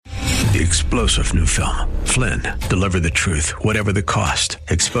The explosive new film, Flynn, deliver the truth, whatever the cost.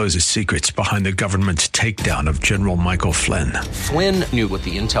 Exposes secrets behind the government's takedown of General Michael Flynn. Flynn knew what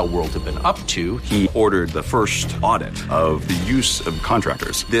the intel world had been up to. He ordered the first audit of the use of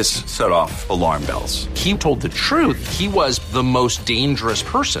contractors. This set off alarm bells. He told the truth. He was the most dangerous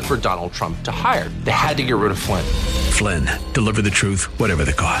person for Donald Trump to hire. They had to get rid of Flynn. Flynn, deliver the truth, whatever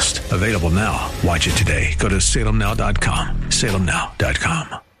the cost. Available now. Watch it today. Go to salemnow.com.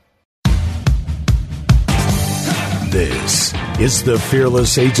 salemnow.com. This is the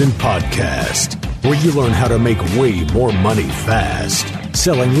Fearless Agent Podcast, where you learn how to make way more money fast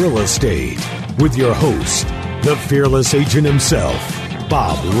selling real estate with your host, the Fearless Agent himself,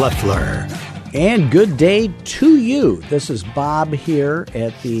 Bob Leffler. And good day to you. This is Bob here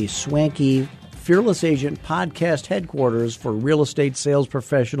at the swanky Fearless Agent Podcast headquarters for real estate sales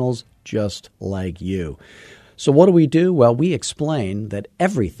professionals just like you. So what do? Well, we explain that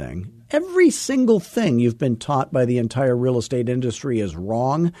every single thing you've been taught by the entire real estate industry is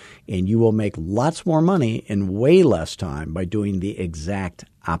wrong, and you will make lots more money in way less time by doing the exact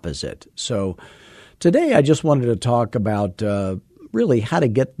opposite. So today I just wanted to talk about really how to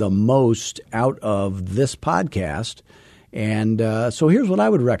get the most out of this podcast. And so here's what I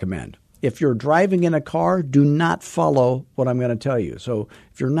would recommend. If you're driving in a car, do not follow what I'm going to tell you. So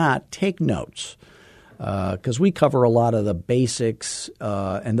if you're not, take notes. Because we cover a lot of the basics,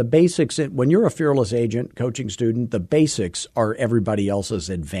 and the basics, when you're a fearless agent, coaching student, the basics are everybody else's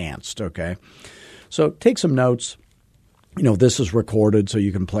advanced, okay? So take some notes. You know, this is recorded so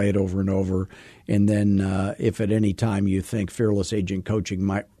you can play it over and over. And then if at any time you think fearless agent coaching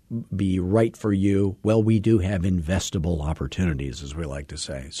might be right for you, well, we do have investable opportunities, as we like to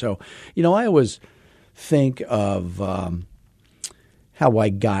say. So, you know, I always think of how I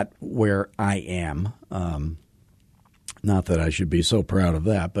got where I am. Not that I should be so proud of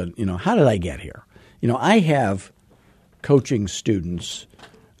that, but, you know, how did I get here? You know, I have coaching students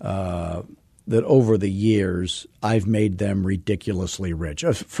that over the years I've made them ridiculously rich.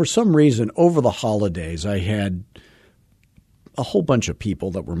 For some reason, over the holidays, I had a whole bunch of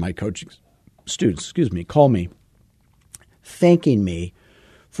people that were my coaching students, call me, thanking me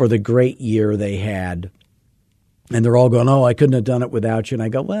for the great year they had. And they're all going, oh, I couldn't have done it without you. And I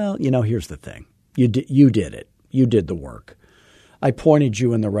go, well, you know, here's the thing. You did it. You did the work. I pointed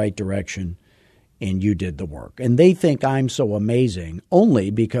you in the right direction, and you did the work. And they think I'm so amazing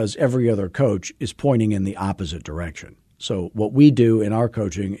only because every other coach is pointing in the opposite direction. So what we do in our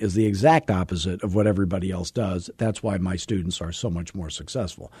coaching is the exact opposite of what everybody else does. That's why my students are so much more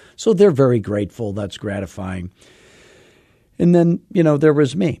successful. So they're very grateful. That's gratifying. And then, you know, there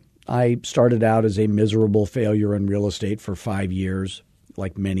was me. I started out as a miserable failure in real estate for 5 years,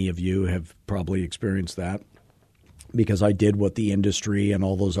 like many of you have probably experienced that, because I did what the industry and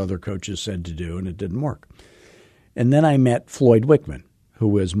all those other coaches said to do, and it didn't work. And then I met Floyd Wickman, who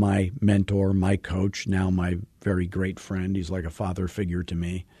was my mentor, my coach, now my very great friend. He's like a father figure to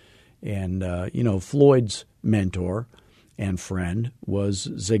me. And, you know, Floyd's mentor and friend was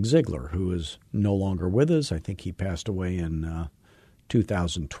Zig Ziglar, who is no longer with us. I think he passed away in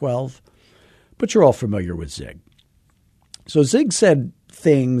 2012, but you're all familiar with Zig. So Zig said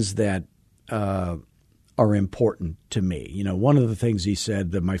things that are important to me. You know, one of the things he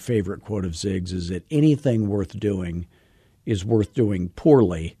said, that my favorite quote of Zig's, is that anything worth doing is worth doing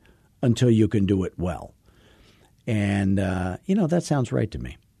poorly until you can do it well. And, you know, that sounds right to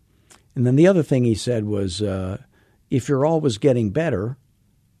me. And then the other thing he said was, if you're always getting better,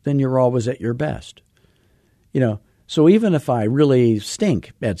 then you're always at your best. You know, so even if I really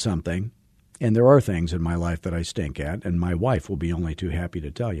stink at something, and there are things in my life that I stink at, and my wife will be only too happy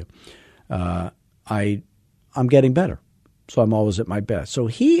to tell you, I'm getting better. So I'm always at my best. So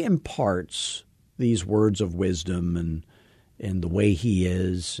he imparts these words of wisdom and the way he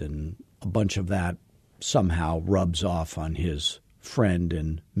is, and a bunch of that somehow rubs off on his friend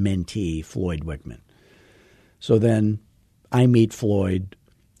and mentee, Floyd Wickman. So then I meet Floyd,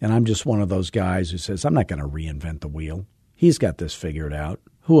 and I'm just one of those guys who says, I'm not going to reinvent the wheel. He's got this figured out.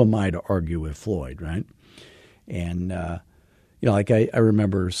 Who am I to argue with Floyd, right? And, you know, like I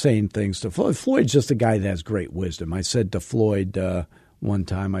remember saying things to Floyd. Floyd's just a guy that has great wisdom. I said to Floyd one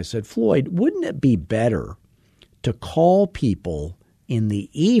time, I said, Floyd, wouldn't it be better to call people in the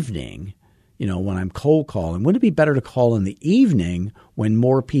evening, you know, when I'm cold calling? Wouldn't it be better to call in the evening when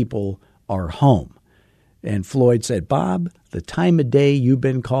more people are home? And Floyd said, Bob, the time of day you've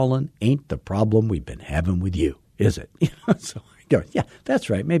been calling ain't the problem we've been having with you, is it? So I go, yeah, that's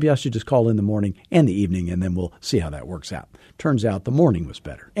right. Maybe I should just call in the morning and the evening, and then we'll see how that works out. Turns out the morning was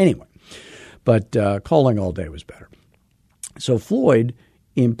better. Anyway, but calling all day was better. So Floyd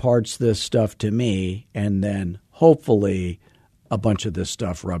imparts this stuff to me, and then hopefully a bunch of this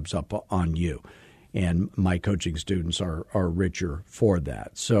stuff rubs up on you. And my coaching students are richer for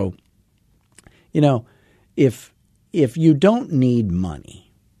that. So, if you don't need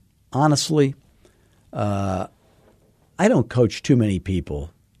money, honestly, I don't coach too many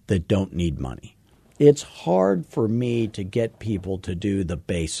people that don't need money. It's hard for me to get people to do the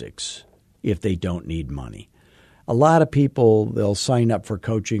basics if they don't need money. A lot of people, they'll sign up for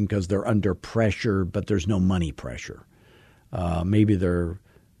coaching because they're under pressure, but there's no money pressure. Maybe they're,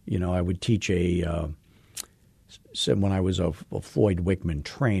 I would teach when I was a Floyd Wickman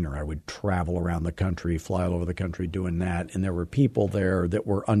trainer, I would travel around the country, fly all over the country doing that. And there were people there that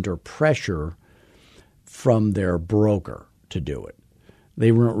were under pressure from their broker to do it.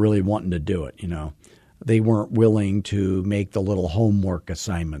 They weren't really wanting to do it, They weren't willing to make the little homework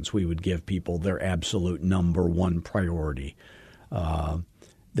assignments we would give people their absolute number one priority.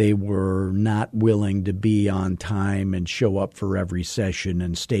 They were not willing to be on time and show up for every session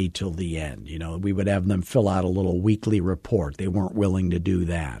and stay till the end. We would have them fill out a little weekly report. They weren't willing to do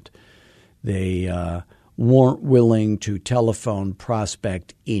that. They weren't willing to telephone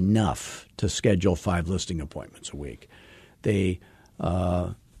prospect enough to schedule 5 listing appointments a week. They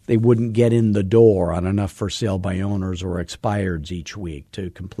wouldn't get in the door on enough for sale by owners or expireds each week to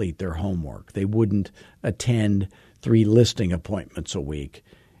complete their homework. They wouldn't attend 3 listing appointments a week.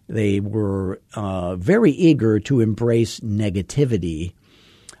 They were very eager to embrace negativity.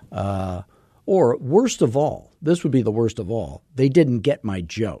 Or worst of all, this would be the worst of all, they didn't get my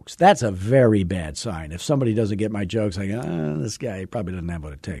jokes. That's a very bad sign. If somebody doesn't get my jokes, I go, this guy probably doesn't have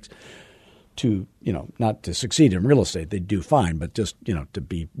what it takes to, not to succeed in real estate. They do fine, but just, to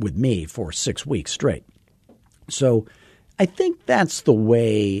be with me for 6 weeks straight. So I think that's the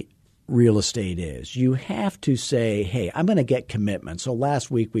way real estate is. You have to say, hey, I'm going to get commitment. So last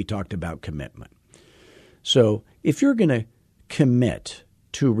week we talked about commitment. So if you're going to commit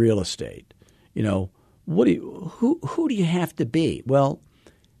to real estate, who do you have to be? Well,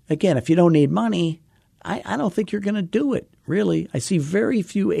 again, if you don't need money, I don't think you're going to do it, really. I see very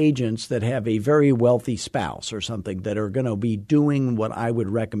few agents that have a very wealthy spouse or something that are going to be doing what I would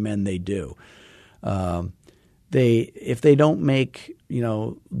recommend they do. If they don't make,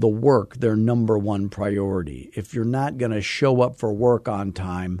 the work their number one priority, if you're not going to show up for work on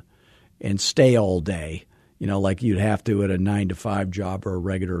time and stay all day, like you'd have to at a 9-to-5 job or a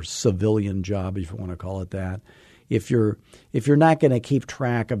regular civilian job, if you want to call it that. If you're not going to keep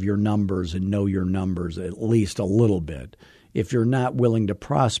track of your numbers and know your numbers at least a little bit, if you're not willing to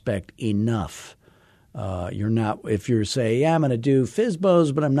prospect enough, if you say, yeah, I'm going to do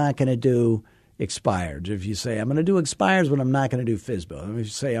FSBOs, but I'm not going to do expireds. If you say, I'm going to do expireds, but I'm not going to do FSBO. If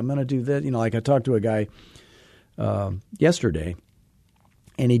you say, I'm going to do that, like I talked to a guy yesterday,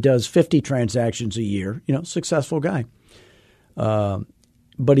 and he does 50 transactions a year, successful guy.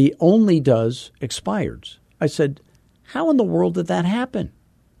 But he only does expireds. I said, how in the world did that happen?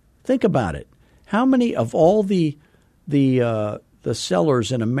 Think about it. How many of all the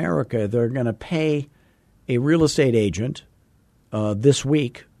sellers in America that are going to pay a real estate agent this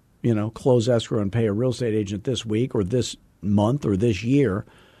week, close escrow and pay a real estate agent this week or this month or this year,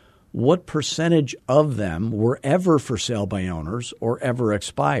 what percentage of them were ever for sale by owners or ever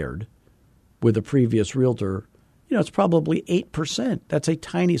expired with a previous realtor? It's probably 8%. That's a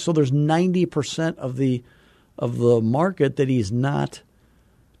tiny – so there's 90% of the market that he's not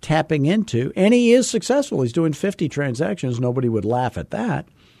tapping into. And he is successful. He's doing 50 transactions. Nobody would laugh at that.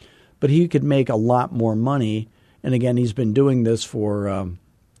 But he could make a lot more money. And, again, he's been doing this for,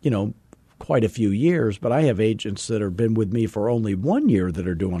 quite a few years. But I have agents that have been with me for only 1 year that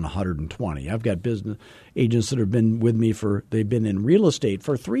are doing 120. I've got business agents that have been with me they've been in real estate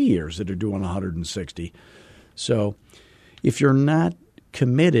for 3 years that are doing 160. So if you're not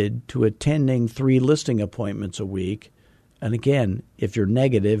committed to attending 3 listing appointments a week, and again, if you're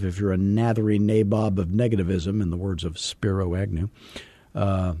negative, if you're a nathery nabob of negativism, in the words of Spiro Agnew,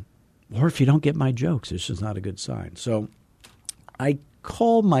 or if you don't get my jokes, it's just not a good sign. So I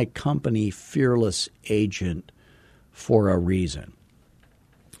call my company Fearless Agent for a reason,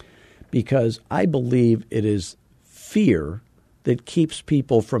 because I believe it is fear that keeps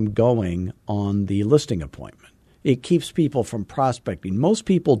people from going on the listing appointment. It keeps people from prospecting. Most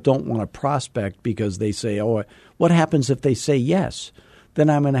people don't want to prospect because they say, oh, what happens if they say yes?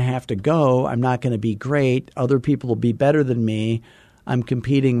 Then I'm going to have to go. I'm not going to be great. Other people will be better than me. I'm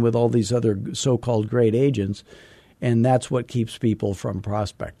competing with all these other so-called great agents, and that's what keeps people from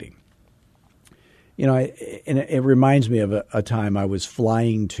prospecting. It reminds me of a time I was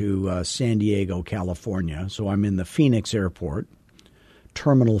flying to San Diego, California. So I'm in the Phoenix airport,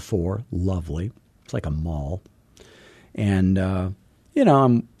 Terminal 4, lovely. It's like a mall. And,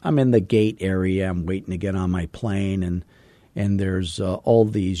 I'm in the gate area. I'm waiting to get on my plane, and there's all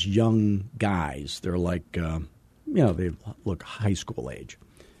these young guys. They're like, they look high school age.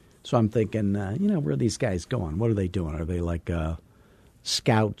 So I'm thinking, where are these guys going? What are they doing? Are they like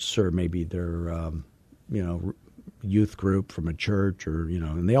scouts, or maybe they're, youth group from a church, or,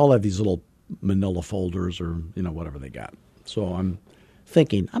 and they all have these little manila folders or, whatever they got. So I'm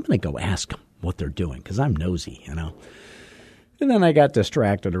thinking, I'm going to go ask them what they're doing because I'm nosy, And then I got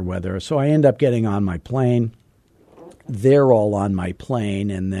distracted or whatever. So I end up getting on my plane. They're all on my plane,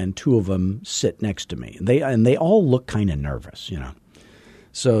 and then two of them sit next to me. They all look kind of nervous,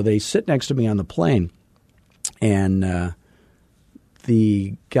 So they sit next to me on the plane, and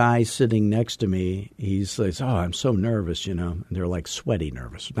the guy sitting next to me, he says, "Oh, I'm so nervous," And they're like sweaty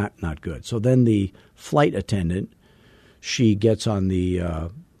nervous, not good. So then the flight attendant, she gets on the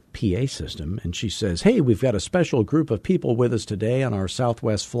PA system, and she says, "Hey, we've got a special group of people with us today on our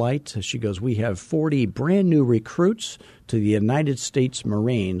Southwest flight." She goes, "We have 40 brand new recruits to the United States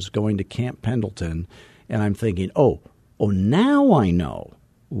Marines going to Camp Pendleton." And I'm thinking, oh, now I know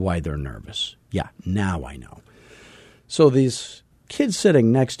why they're nervous. Yeah, now I know. So these kids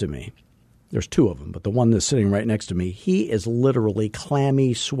sitting next to me, there's two of them, but the one that's sitting right next to me, he is literally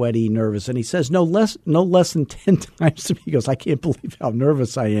clammy, sweaty, nervous. And he says no less than 10 times to me. He goes, "I can't believe how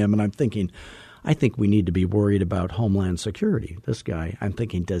nervous I am." And I'm thinking, I think we need to be worried about Homeland Security. This guy, I'm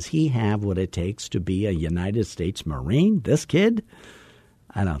thinking, does he have what it takes to be a United States Marine? This kid?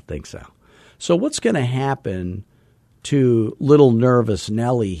 I don't think so. So what's going to happen to little nervous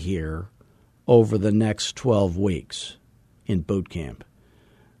Nellie here over the next 12 weeks in boot camp?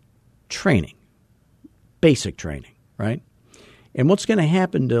 Training, basic training, right? And what's going to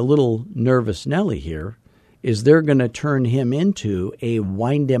happen to little nervous Nellie here is they're going to turn him into a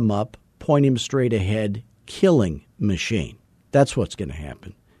wind him up, point him straight ahead, killing machine. That's what's going to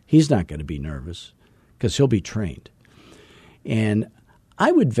happen. He's not going to be nervous because he'll be trained. And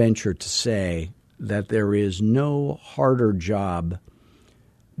I would venture to say that there is no harder job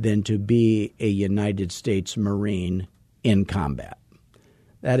than to be a United States Marine in combat.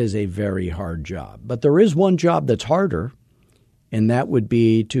 That is a very hard job. But there is one job that's harder, and that would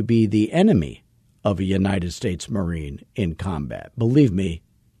be to be the enemy of a United States Marine in combat. Believe me,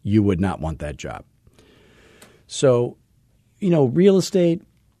 you would not want that job. So, real estate,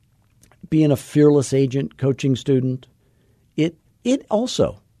 being a fearless agent, coaching student, it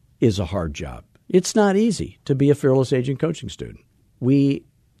also is a hard job. It's not easy to be a fearless agent coaching student. We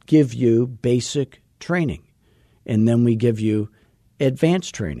give you basic training, and then we give you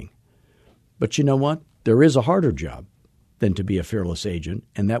advanced training. But you know what? There is a harder job than to be a fearless agent,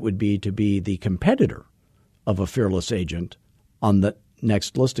 and that would be to be the competitor of a fearless agent on the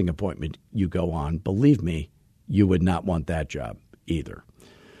next listing appointment you go on. Believe me, you would not want that job either.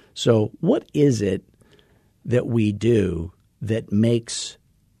 So what is it that we do that makes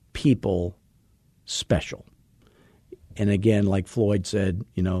people special? And again, like Floyd said,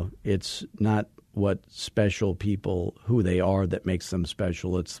 it's not what special people, who they are, that makes them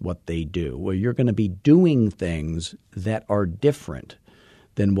special. It's what they do. Well, you're going to be doing things that are different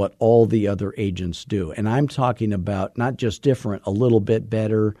than what all the other agents do. And I'm talking about not just different, a little bit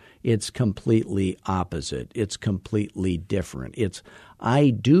better. It's completely opposite. It's completely different. It's I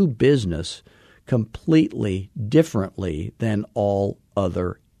do business completely differently than all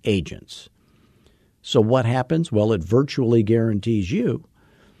other agents. So what happens? Well, it virtually guarantees you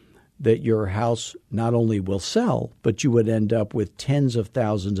that your house not only will sell, but you would end up with tens of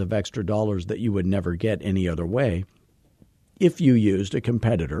thousands of extra dollars that you would never get any other way if you used a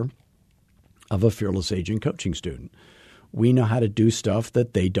competitor of a fearless agent coaching student. We know how to do stuff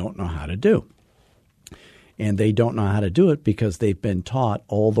that they don't know how to do. And they don't know how to do it because they've been taught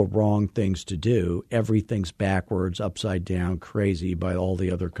all the wrong things to do. Everything's backwards, upside down, crazy by all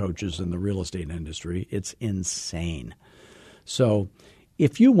the other coaches in the real estate industry. It's insane. So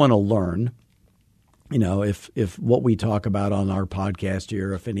if you want to learn, if what we talk about on our podcast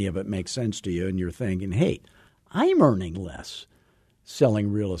here, if any of it makes sense to you and you're thinking, hey, I'm earning less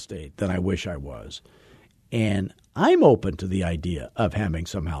selling real estate than I wish I was, and I'm open to the idea of having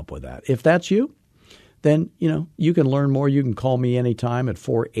some help with that. If that's you, then, you can learn more. You can call me anytime at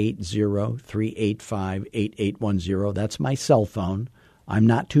 480-385-8810. That's my cell phone. I'm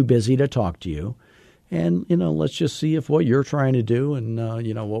not too busy to talk to you. And, let's just see if what you're trying to do and,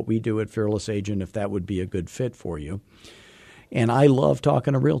 what we do at Fearless Agent, if that would be a good fit for you. And I love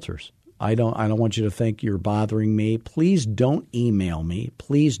talking to realtors. I don't want you to think you're bothering me. Please don't email me.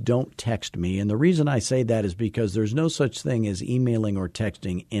 Please don't text me. And the reason I say that is because there's no such thing as emailing or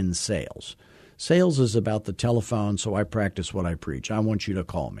texting in sales. Sales is about the telephone, so I practice what I preach. I want you to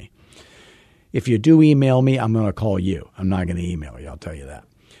call me. If you do email me, I'm going to call you. I'm not going to email you, I'll tell you that.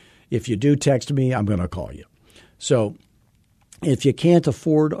 If you do text me, I'm going to call you. So if you can't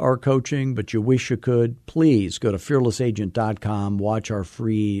afford our coaching, but you wish you could, please go to fearlessagent.com, watch our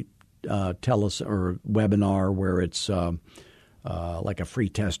free webinar where it's like a free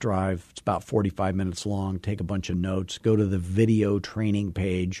test drive. It's about 45 minutes long. Take a bunch of notes. Go to the video training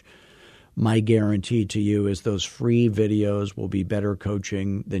page. My guarantee to you is those free videos will be better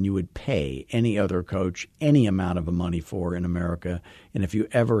coaching than you would pay any other coach any amount of money for in America. And if you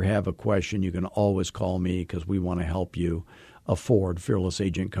ever have a question, you can always call me because we want to help you afford Fearless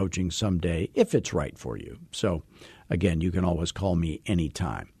Agent coaching someday if it's right for you. So, again, you can always call me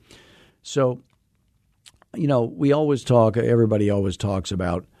anytime. So, we always talk, everybody always talks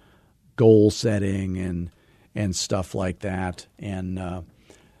about goal setting and stuff like that. And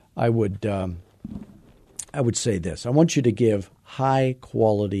I would say this. I want you to give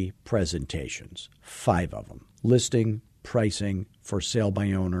high-quality presentations, 5 of them: listing, pricing, for sale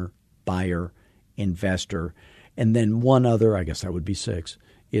by owner, buyer, investor, and then one other, I guess that would be 6,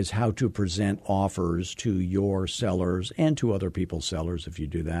 is how to present offers to your sellers and to other people's sellers if you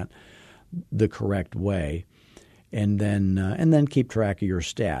do that the correct way, and then keep track of your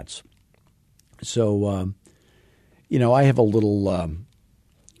stats. So, I have a little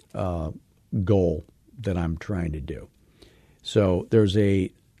goal that I'm trying to do. So there's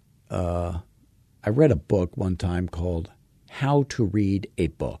I read a book one time called How to Read a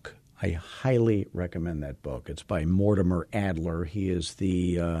Book. I highly recommend that book. It's by Mortimer Adler. He is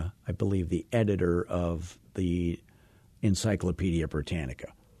I believe, the editor of the Encyclopedia Britannica.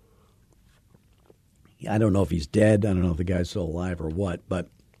 I don't know if he's dead. I don't know if the guy's still alive or what, but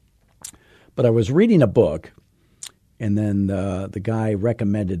I was reading a book, and then the guy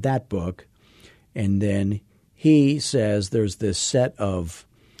recommended that book, and then he says there's this set of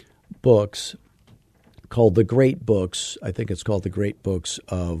books called The Great Books. I think it's called The Great Books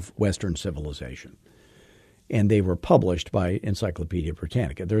of Western Civilization. And they were published by Encyclopedia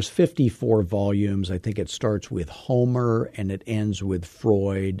Britannica. There's 54 volumes. I think it starts with Homer and it ends with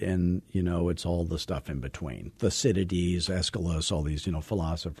Freud, and, it's all the stuff in between. Thucydides, Aeschylus, all these,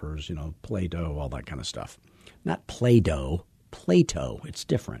 philosophers, Plato, all that kind of stuff. Not Play-Doh, Plato. It's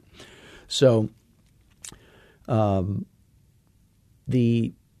different. So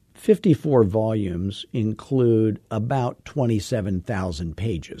the 54 volumes include about 27,000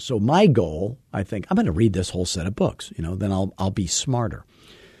 pages. So my goal, I think, I'm going to read this whole set of books. Then I'll be smarter.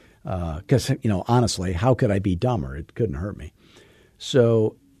 Because, honestly, how could I be dumber? It couldn't hurt me.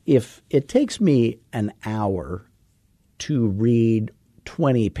 So if it takes me an hour to read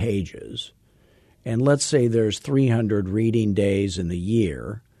 20 pages, and let's say there's 300 reading days in the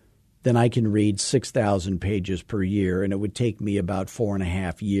year, then I can read 6,000 pages per year, and it would take me about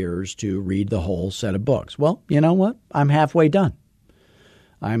 4.5 years to read the whole set of books. Well, you know what? I'm halfway done.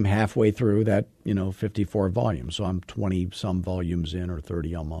 I'm halfway through that, 54 volumes. So I'm 20-some volumes in, or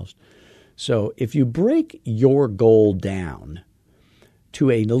 30 almost. So if you break your goal down to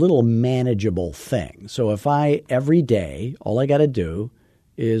a little manageable thing. So if every day, all I got to do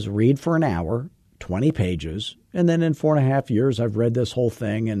is read for an hour, 20 pages, and then in 4.5 years, I've read this whole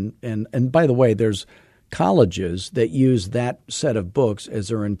thing. And by the way, there's colleges that use that set of books as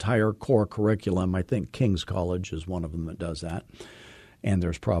their entire core curriculum. I think King's College is one of them that does that, and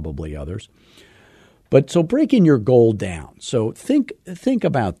there's probably others. But so breaking your goal down. So think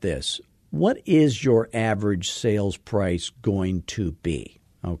about this. What is your average sales price going to be?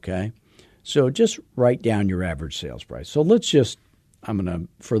 Okay, so just write down your average sales price. So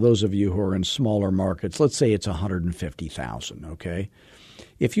for those of you who are in smaller markets, let's say it's $150,000, okay?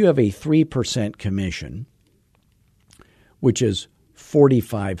 If you have a 3% commission, which is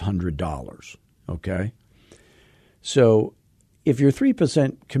 $4,500, okay? So if your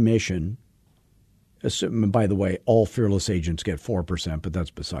 3% commission, by the way, all Fearless agents get 4%, but that's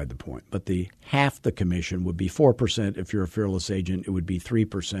beside the point. But half the commission would be 4%. If you're a Fearless agent, it would be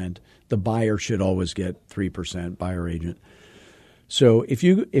 3%. The buyer should always get 3%, buyer agent. So if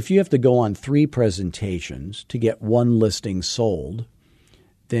you have to go on 3 presentations to get one listing sold,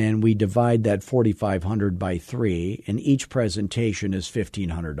 then we divide that $4,500 by 3, and each presentation is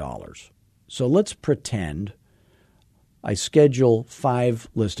 $1,500. So let's pretend I schedule 5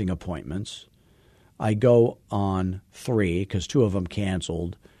 listing appointments. I go on 3 because 2 of them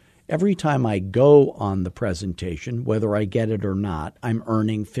canceled, every time I go on the presentation, whether I get it or not, I'm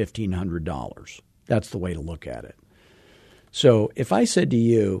earning $1,500. That's the way to look at it. So if I said to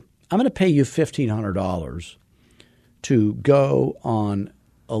you, I'm going to pay you $1,500 to go on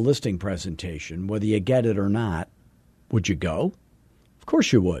a listing presentation, whether you get it or not, would you go? Of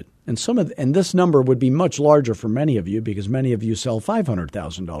course you would. And this number would be much larger for many of you because many of you sell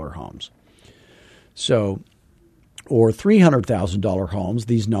 $500,000 homes. So, or $300,000 homes,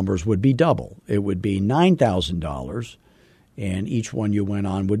 these numbers would be double. It would be $9,000, and each one you went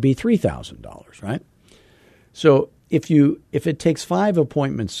on would be $3,000, right? So if it takes 5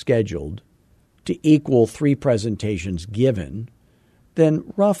 appointments scheduled to equal 3 presentations given,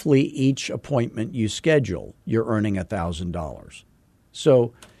 then roughly each appointment you schedule, you're earning $1,000.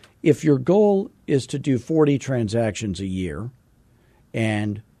 So if your goal is to do 40 transactions a year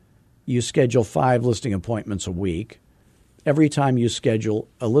and you schedule 5 listing appointments a week, every time you schedule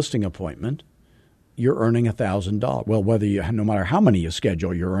a listing appointment, you're earning $1,000. Well, no matter how many you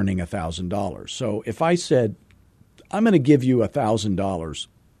schedule, you're earning $1,000. So if I said, I'm going to give you $1,000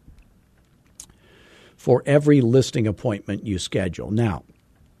 for every listing appointment you schedule. Now,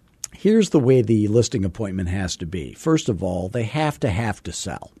 here's the way the listing appointment has to be. First of all, they have to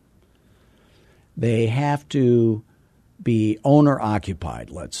sell. They have to be owner-occupied,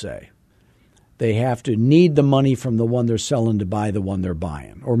 let's say. They have to need the money from the one they're selling to buy the one they're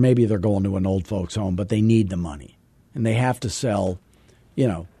buying. Or maybe they're going to an old folks' home, but they need the money. And they have to sell,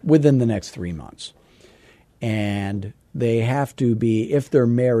 within the next 3 months. And they have to be, if they're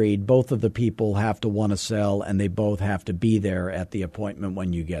married, both of the people have to want to sell, and they both have to be there at the appointment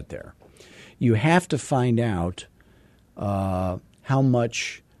when you get there. You have to find out how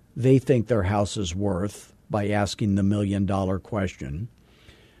much they think their house is worth by asking the $1 million question.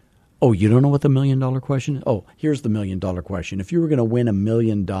 Oh, you don't know what the $1 million question is? Oh, here's the $1 million question. If you were going to win $1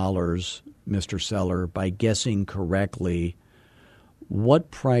 million, Mr. Seller, by guessing correctly,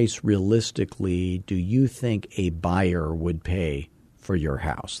 what price realistically do you think a buyer would pay for your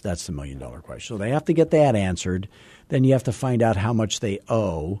house? That's the $1 million question. So they have to get that answered. Then you have to find out how much they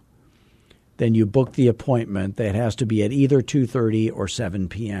owe. Then you book the appointment. That has to be at either 2:30 or 7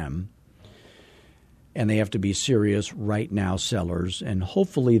 p.m. And they have to be serious right now sellers. And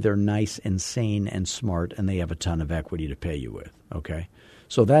hopefully they're nice and sane and smart and they have a ton of equity to pay you with. Okay?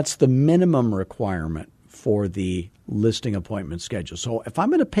 So that's the minimum requirement for the listing appointment schedule. So if I'm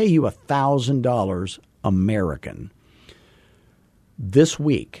going to pay you $1,000 American this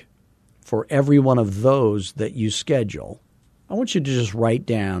week for every one of those that you schedule, I want you to just write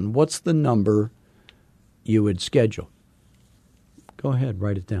down what's the number you would schedule. Go ahead,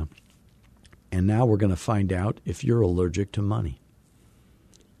 write it down. And now we're going to find out if you're allergic to money.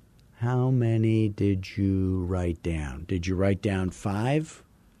 How many did you write down? Did you write down 5?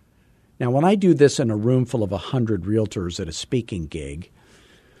 Now, when I do this in a room full of 100 realtors at a speaking gig,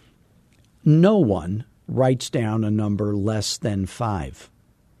 no one writes down a number less than 5.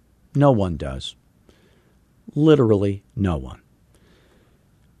 No one does. Literally no one.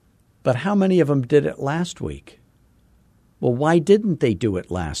 But how many of them did it last week? Well, why didn't they do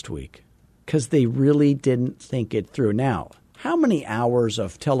it last week? Because they really didn't think it through. Now, how many hours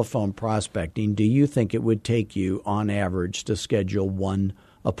of telephone prospecting do you think it would take you on average to schedule one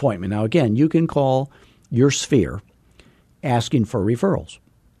appointment? Now, again, you can call your sphere asking for referrals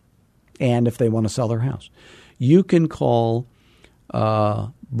and if they want to sell their house. You can call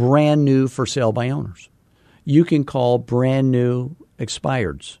brand new for sale by owners. You can call brand new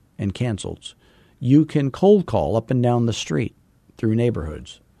expireds and canceleds. You can cold call up and down the street through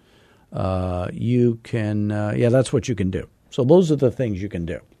neighborhoods. You can, that's what you can do. So those are the things you can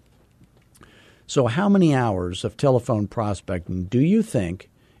do. So how many hours of telephone prospecting do you think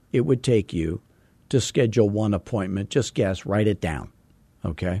it would take you to schedule one appointment? Just guess, write it down,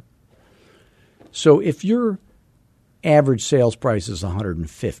 okay? So if your average sales price is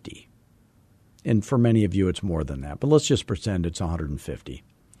 $150, and for many of you it's more than that, but let's just pretend it's $150,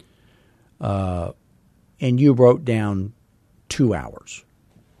 and you wrote down 2 hours,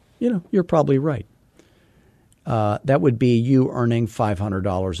 you're probably right. That would be you earning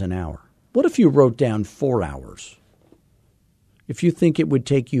 $500 an hour. What if you wrote down 4 hours? If you think it would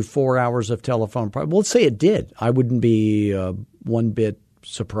take you 4 hours of telephone, well, let's say it did. I wouldn't be one bit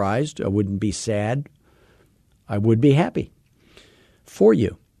surprised. I wouldn't be sad. I would be happy for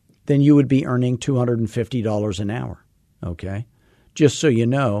you. Then you would be earning $250 an hour, okay? Just so you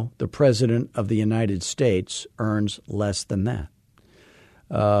know, the President of the United States earns less than that.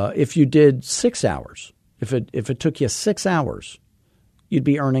 If you did 6 hours, if it took you 6 hours, you'd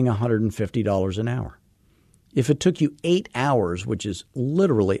be earning $150 an hour. If it took you 8 hours, which is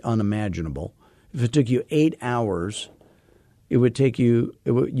literally unimaginable, if it took you 8 hours, you'd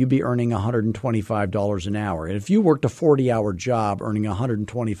be earning $125 an hour. And if you worked a 40-hour job earning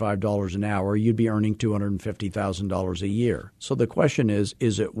 $125 an hour, you'd be earning $250,000 a year. So the question is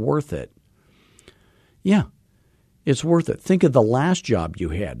it worth it? Yeah, it's worth it. Think of the last job you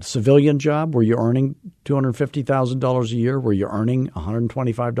had, civilian job, where you're earning $250,000 a year, where you're earning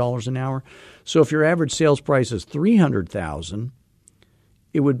 $125 an hour. So if your average sales price is $300,000,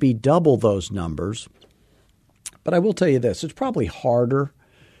 it would be double those numbers. But I will tell you this: it's probably harder.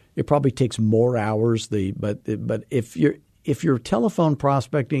 It probably takes more hours. But if you're telephone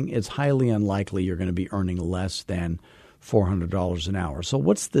prospecting, it's highly unlikely you're going to be earning less than $400 an hour. So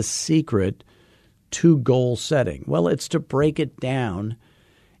what's the secret to goal setting? Well, it's to break it down,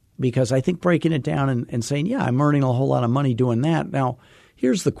 because I think breaking it down and saying, yeah, I'm earning a whole lot of money doing that. Now,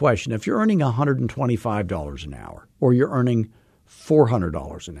 here's the question: if you're earning $125 an hour, or you're earning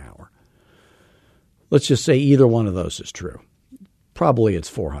 $400 an hour. Let's just say either one of those is true. Probably it's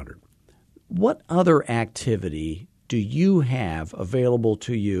 400. What other activity do you have available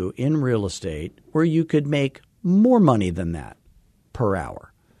to you in real estate where you could make more money than that per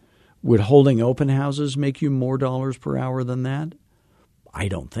hour? Would holding open houses make you more dollars per hour than that? I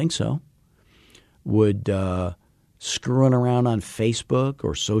don't think so. Would screwing around on Facebook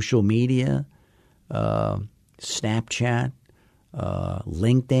or social media, Snapchat,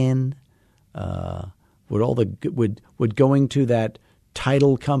 LinkedIn, would going to that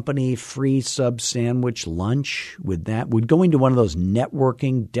title company free sub sandwich lunch, would going to one of those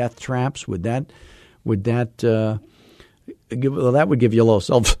networking death traps, that would give you low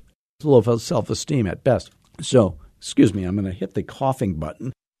self-esteem at best. So, excuse me, I'm going to hit the coughing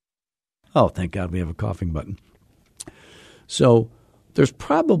button. Oh, thank God we have a coughing button. So there's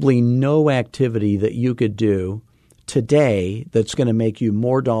probably no activity that you could do today that's going to make you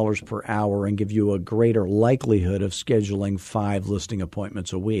more dollars per hour and give you a greater likelihood of scheduling 5 listing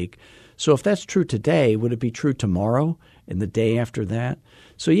appointments a week. So if that's true today, would it be true tomorrow and the day after that?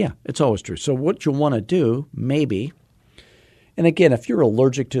 So yeah, it's always true. So what you'll want to do, maybe, and again, if you're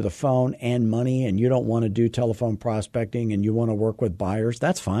allergic to the phone and money and you don't want to do telephone prospecting and you want to work with buyers,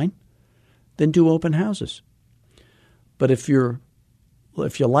 that's fine. Then do open houses. But if you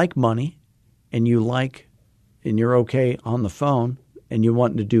like money and you're okay on the phone and you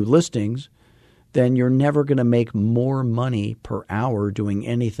want to do listings, then you're never going to make more money per hour doing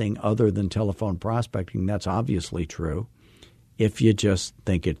anything other than telephone prospecting. That's obviously true if you just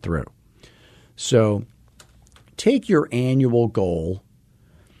think it through. So take your annual goal.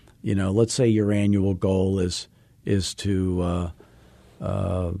 Let's say your annual goal is to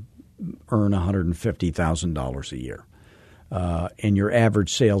earn $150,000 a year. And your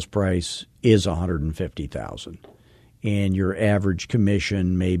average sales price is $150,000, and your average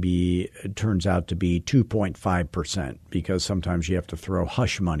commission turns out to be 2.5%, because sometimes you have to throw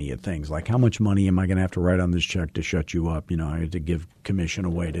hush money at things like, how much money am I going to have to write on this check to shut you up? I have to give commission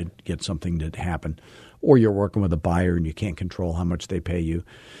away to get something to happen. Or you're working with a buyer and you can't control how much they pay you.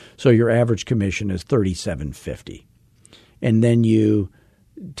 So your average commission is $37.50, and then you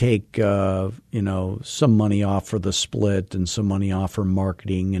take some money off for the split and some money off for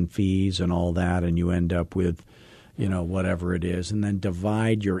marketing and fees and all that, and you end up with whatever it is, and then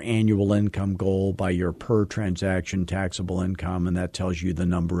divide your annual income goal by your per transaction taxable income, and that tells you the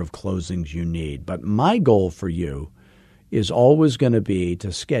number of closings you need. But my goal for you is always going to be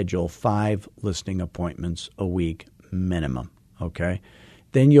to schedule 5 listing appointments a week minimum, okay?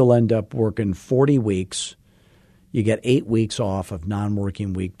 Then you'll end up working 40 weeks. You get 8 weeks off of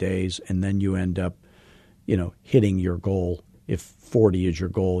non-working weekdays, and then you end up, hitting your goal. If 40 is your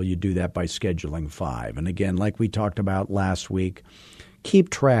goal, you do that by scheduling 5. And again, like we talked about last week, keep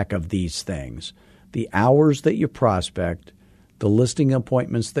track of these things: the hours that you prospect, the listing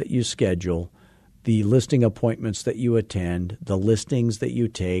appointments that you schedule, the listing appointments that you attend, the listings that you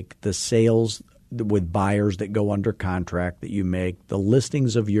take, the sales with buyers that go under contract that you make, the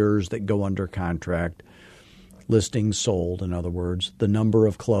listings of yours that go under contract, listings sold, in other words, the number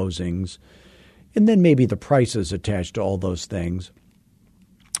of closings, and then maybe the prices attached to all those things.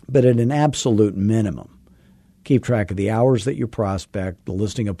 But at an absolute minimum, keep track of the hours that you prospect, the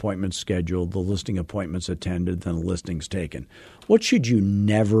listing appointments scheduled, the listing appointments attended, then the listings taken. What should you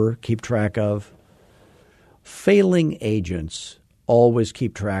never keep track of? Failing agents always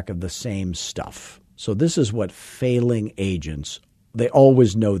keep track of the same stuff. So this is what failing agents, they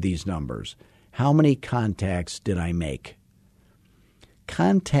always know these numbers. How many contacts did I make?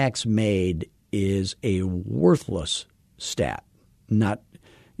 Contacts made is a worthless stat. Not,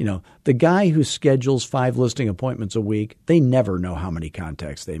 The guy who schedules 5 listing appointments a week, they never know how many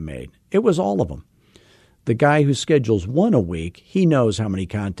contacts they made. It was all of them. The guy who schedules 1 a week, he knows how many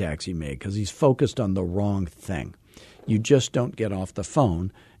contacts he made because he's focused on the wrong thing. You just don't get off the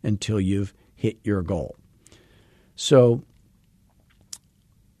phone until you've hit your goal. So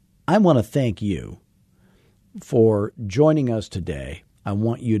I want to thank you for joining us today. I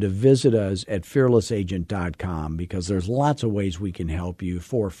want you to visit us at fearlessagent.com because there's lots of ways we can help you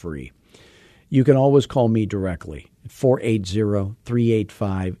for free. You can always call me directly at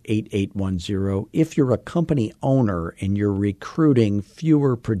 480-385-8810. If you're a company owner and you're recruiting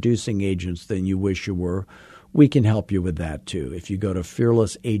fewer producing agents than you wish you were, we can help you with that too. If you go to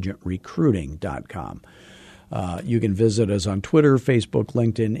fearlessagentrecruiting.com. You can visit us on Twitter, Facebook,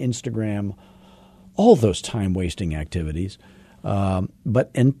 LinkedIn, Instagram, all those time-wasting activities.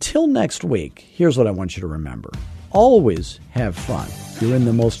 But until next week, here's what I want you to remember. Always have fun. You're in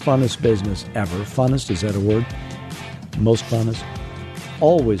the most funnest business ever. Funnest, is that a word? Most funnest.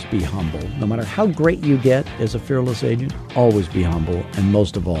 Always be humble. No matter how great you get as a fearless agent, always be humble. And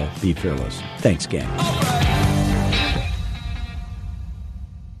most of all, be fearless. Thanks, gang.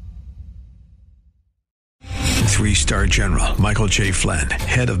 3-star General Michael J. Flynn,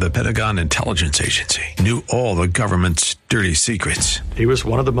 head of the Pentagon Intelligence Agency, knew all the government's dirty secrets. He was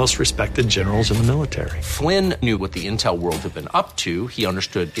one of the most respected generals in the military. Flynn knew what the intel world had been up to. He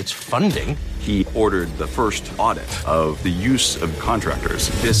understood its funding. He ordered the first audit of the use of contractors.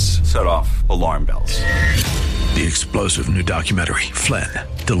 This set off alarm bells. The explosive new documentary, Flynn,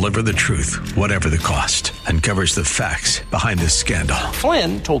 Deliver the Truth, Whatever the Cost, uncovers the facts behind this scandal.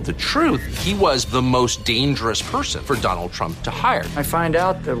 Flynn told the truth. He was the most dangerous person for Donald Trump to hire. I find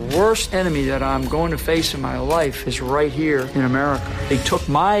out the worst enemy that I'm going to face in my life is right here in America. They took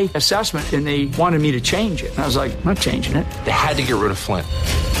my assessment and they wanted me to change it. And I was like, I'm not changing it. They had to get rid of Flynn.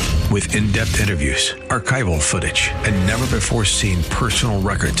 With in-depth interviews, archival footage, and never-before-seen personal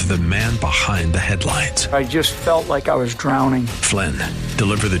records of the man behind the headlines. I just felt like I was drowning. Flynn,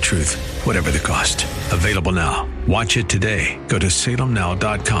 Deliver the Truth, Whatever the Cost. Available now. Watch it today. Go to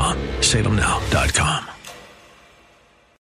salemnow.com. salemnow.com.